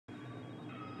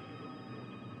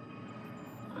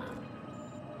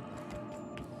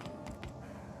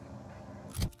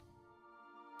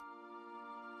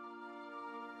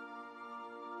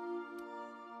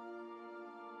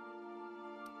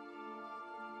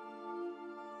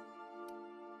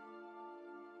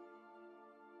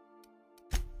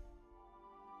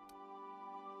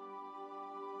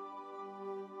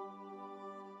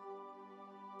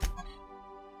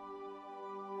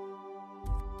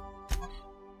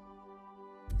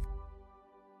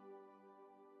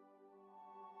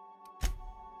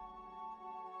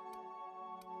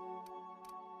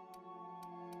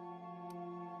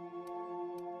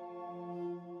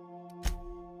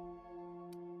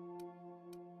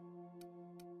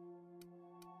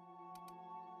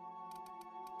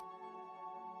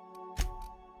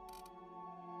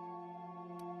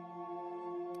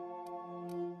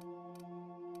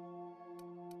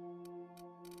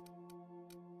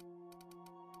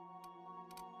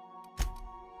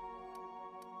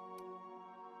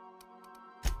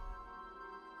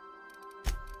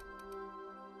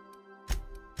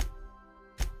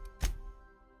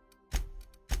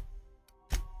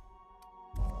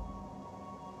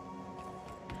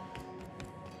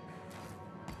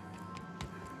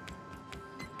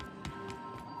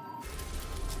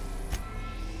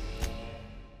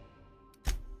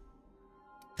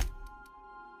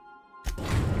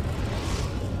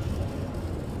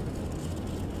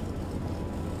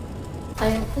I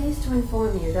am pleased to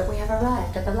inform you that we have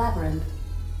arrived at the labyrinth.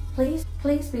 Please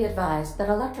be advised that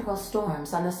electrical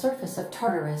storms on the surface of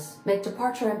Tartarus make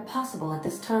departure impossible at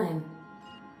this time.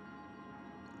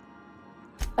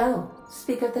 Oh,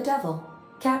 speak of the devil.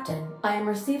 Captain, I am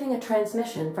receiving a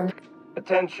transmission from...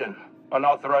 Attention,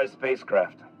 unauthorized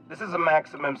spacecraft. This is a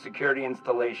maximum security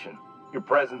installation. Your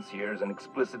presence here is an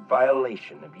explicit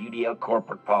violation of UDL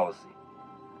corporate policy.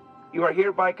 You are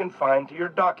hereby confined to your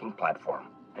docking platform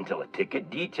until a ticket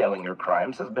detailing your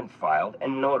crimes has been filed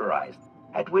and notarized,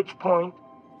 at which point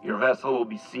your vessel will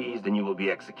be seized and you will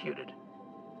be executed.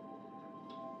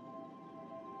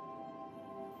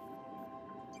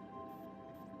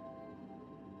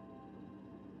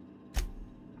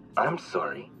 I'm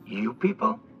sorry, you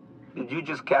people? Did you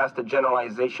just cast a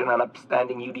generalization on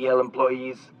upstanding UDL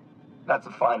employees? That's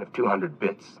a fine of 200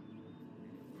 bits.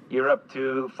 You're up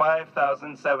to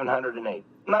 5,708,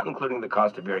 not including the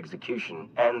cost of your execution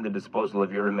and the disposal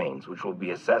of your remains, which will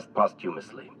be assessed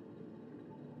posthumously.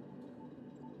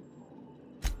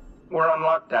 We're on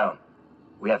lockdown.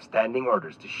 We have standing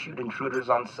orders to shoot intruders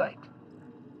on sight.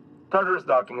 Tartarus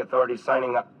Docking Authority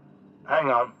signing up. Hang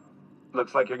on.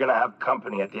 Looks like you're gonna have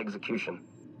company at the execution.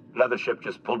 Another ship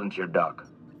just pulled into your dock.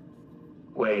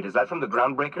 Wait, is that from the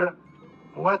Groundbreaker?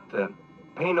 What the?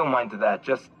 Pay no mind to that,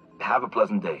 just have a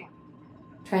pleasant day.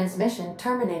 Transmission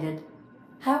terminated.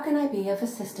 How can I be of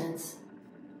assistance?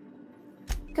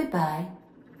 Goodbye.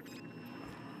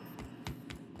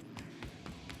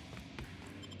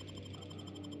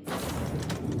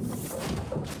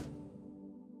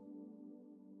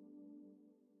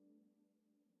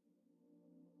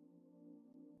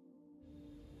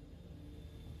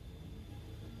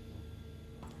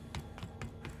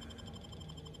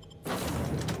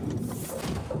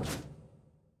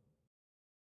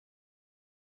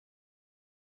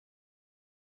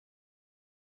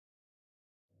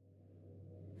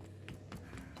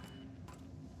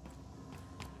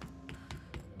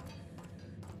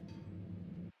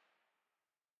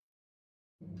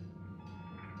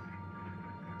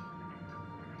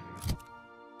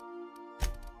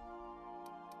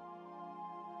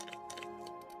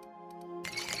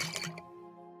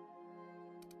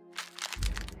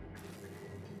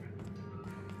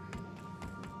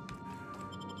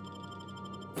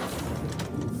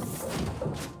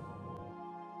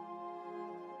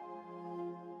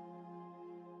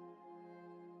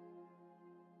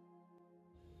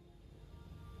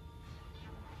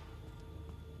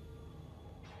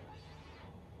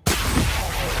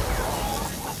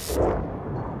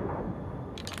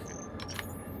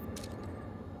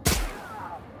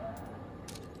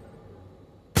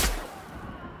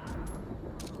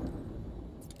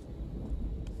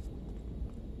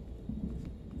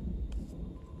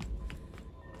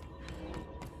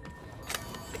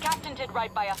 Captain did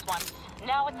right by us once.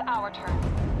 Now it's our turn.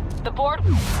 The board...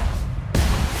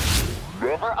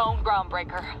 Our own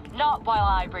Groundbreaker. Not while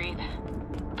I breathe.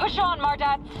 Push on,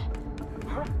 Mardats!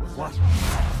 What?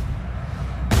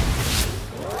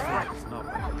 It's not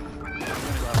bad.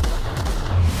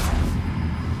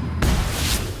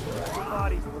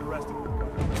 Bodies for the rest of them.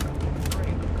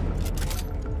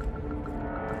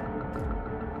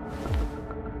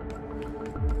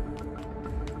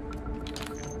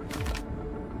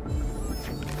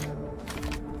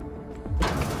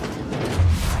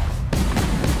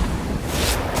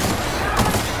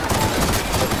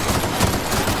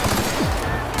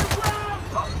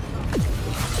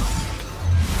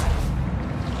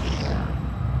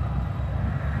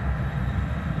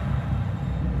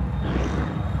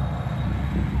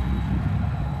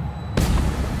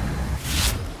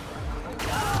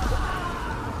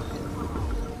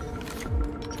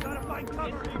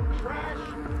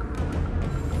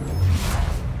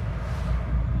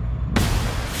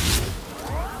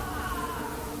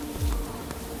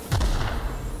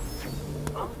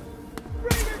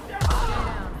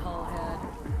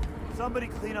 Somebody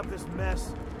clean up this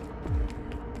mess.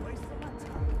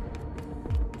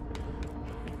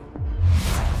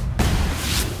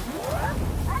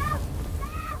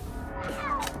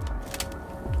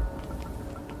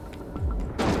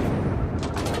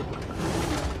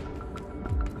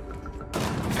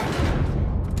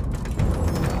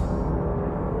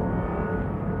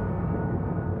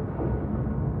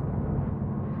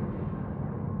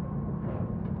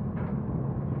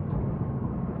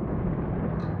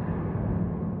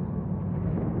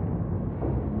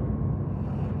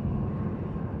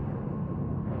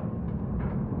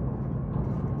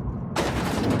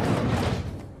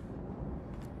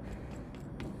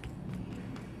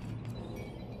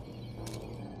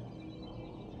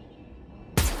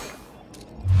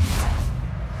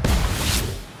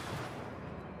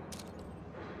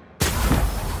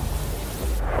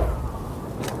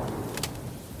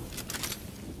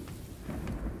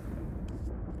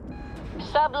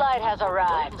 Sublight has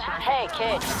arrived. Hey,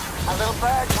 kid. A little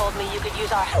bird told me you could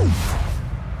use our...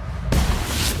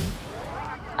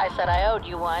 I said I owed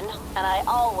you one, and I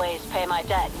always pay my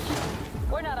debts.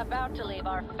 We're not about to leave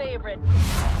our favorite...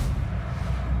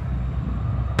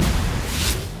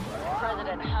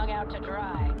 president hung out to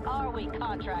dry. Are we,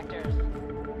 contractors? Some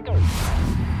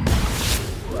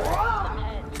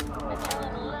heads. And tell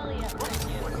him Lilia sent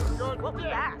you. What was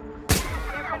that?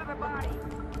 Get rid of the body.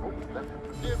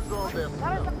 Dibs on them.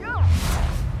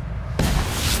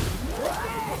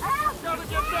 Gotta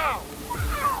get down.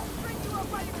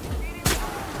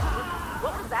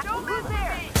 What was that? Don't move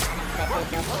there.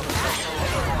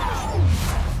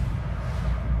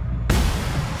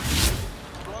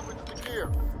 Drop into the gear.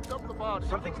 Dump the body.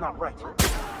 Something's not right.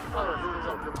 Fire heating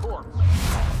up your corpse.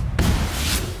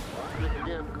 Dig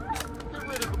again. Get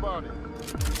rid of the body.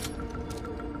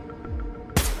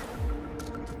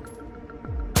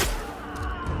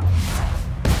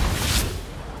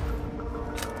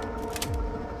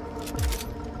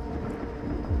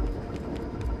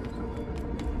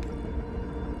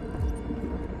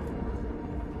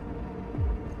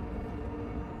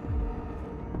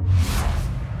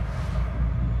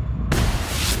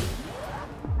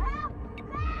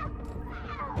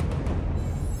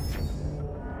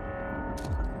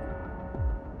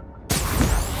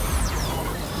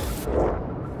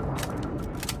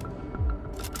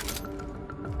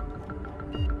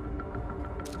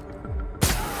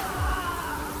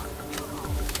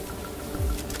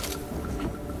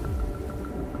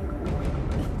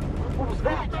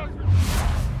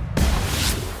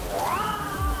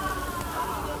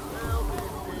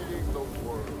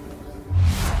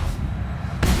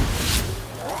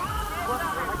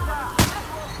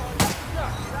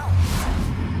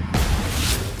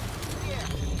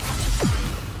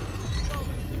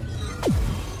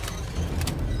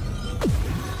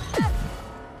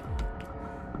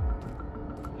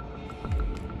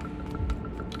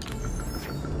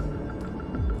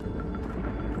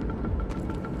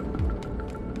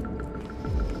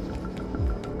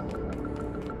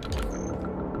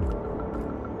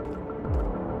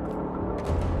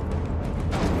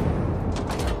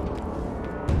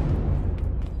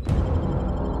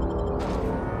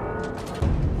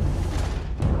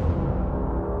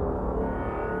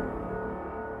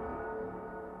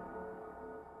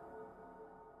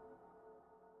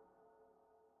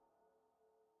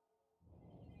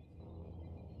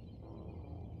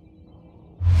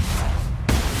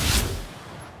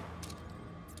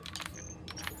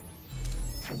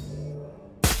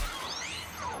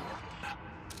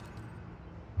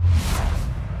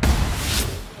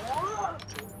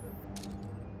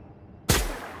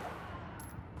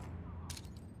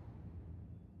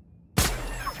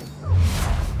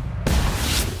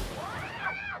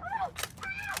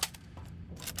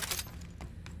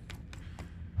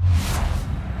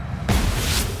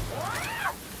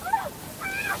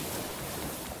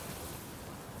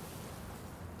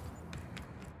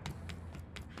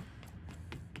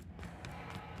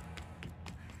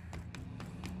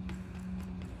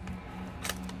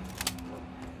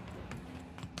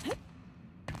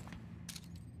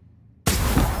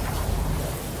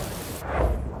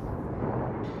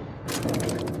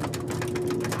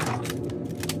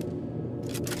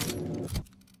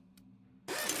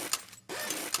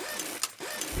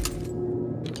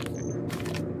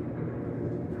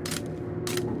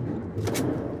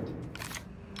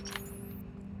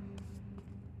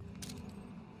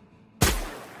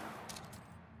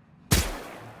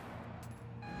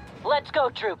 Let's go,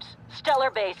 troops.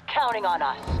 Stellar Base counting on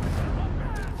us.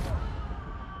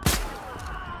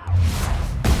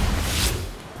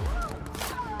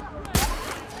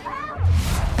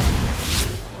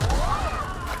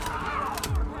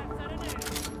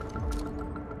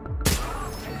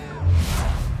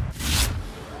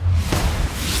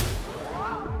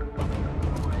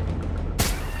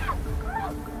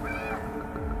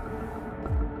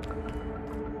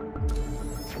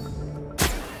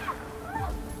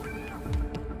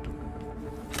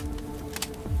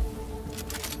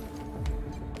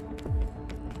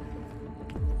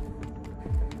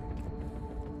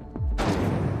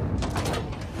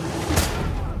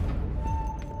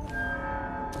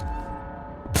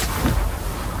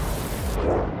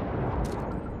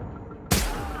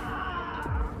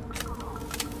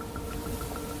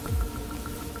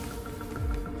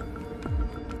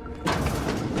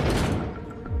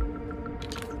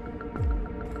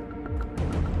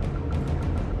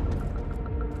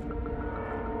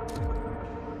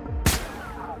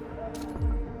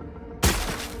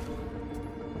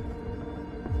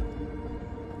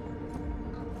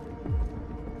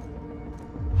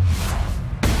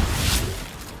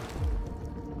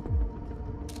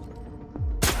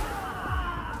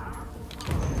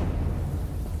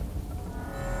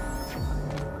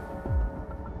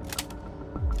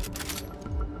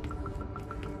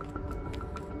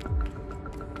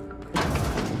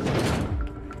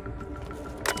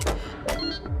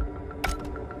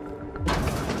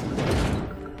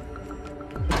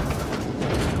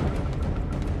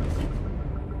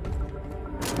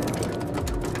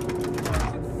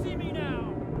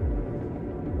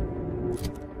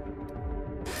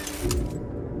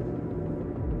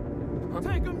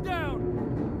 Take him down!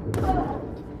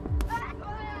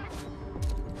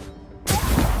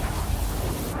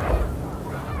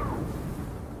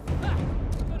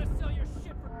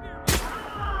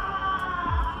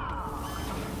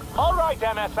 All right,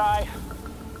 MSI.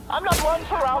 I'm not one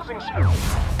for rousing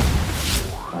spirits.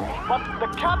 But the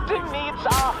captain needs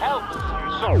our help,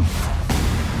 so...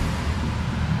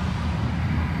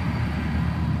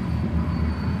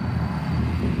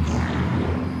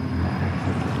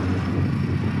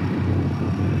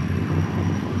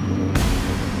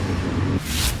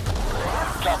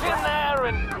 Get in there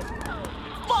and...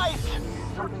 fight!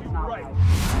 Right.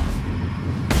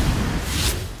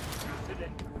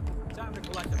 Time to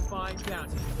collect a fine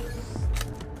bounty.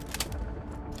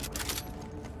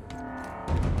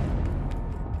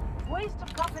 Waste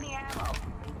of company ammo.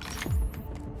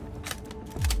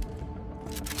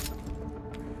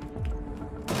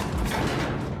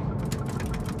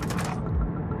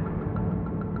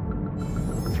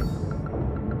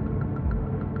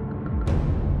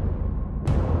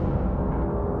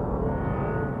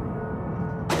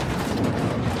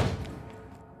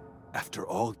 After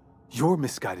all, your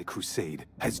misguided crusade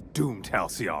has doomed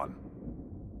Halcyon.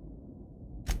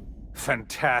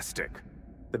 Fantastic.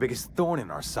 The biggest thorn in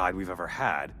our side we've ever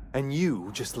had, and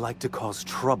you just like to cause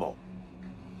trouble.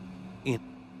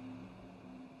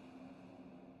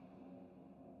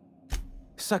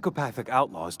 Psychopathic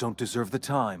outlaws don't deserve the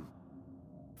time.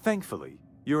 Thankfully,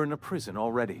 you're in a prison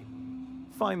already.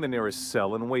 Find the nearest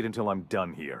cell and wait until I'm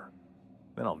done here.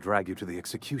 Then I'll drag you to the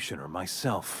executioner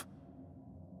myself.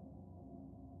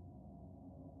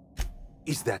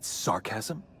 Is that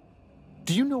sarcasm?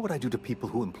 Do you know what I do to people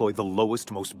who employ the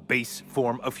lowest, most base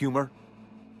form of humor?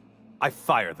 I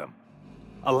fire them.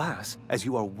 Alas, as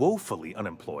you are woefully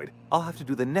unemployed, I'll have to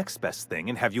do the next best thing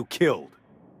and have you killed.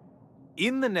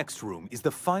 In the next room is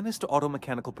the finest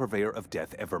automechanical purveyor of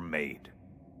death ever made.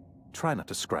 Try not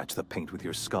to scratch the paint with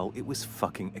your skull, it was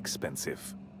fucking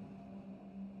expensive.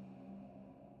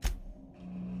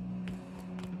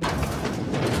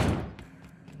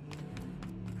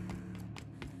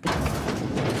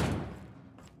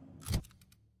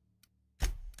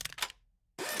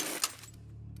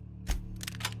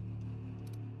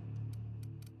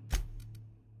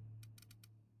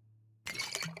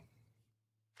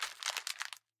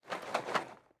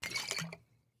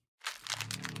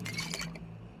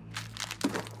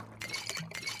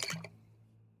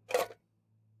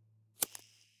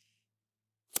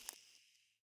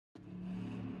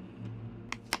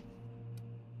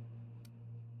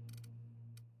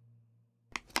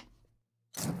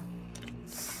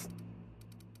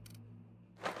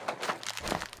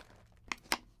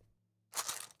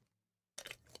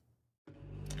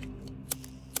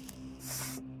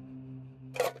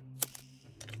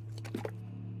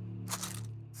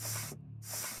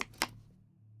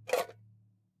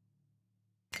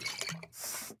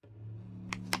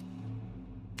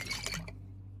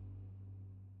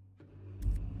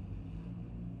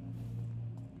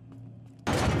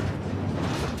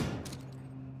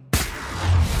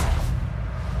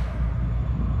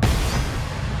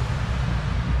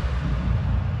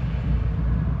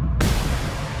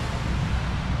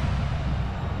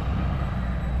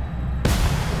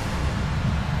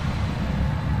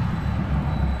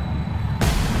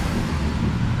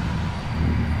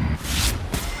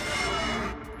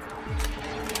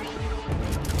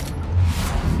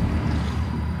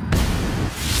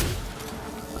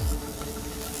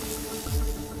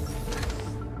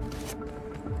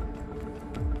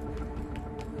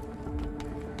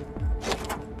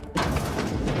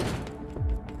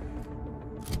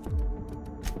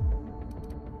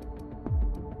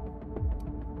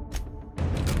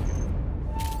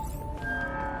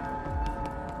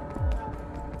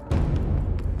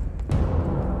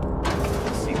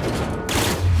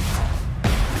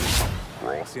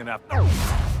 Enough.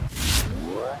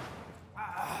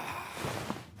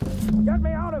 Get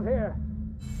me out of here!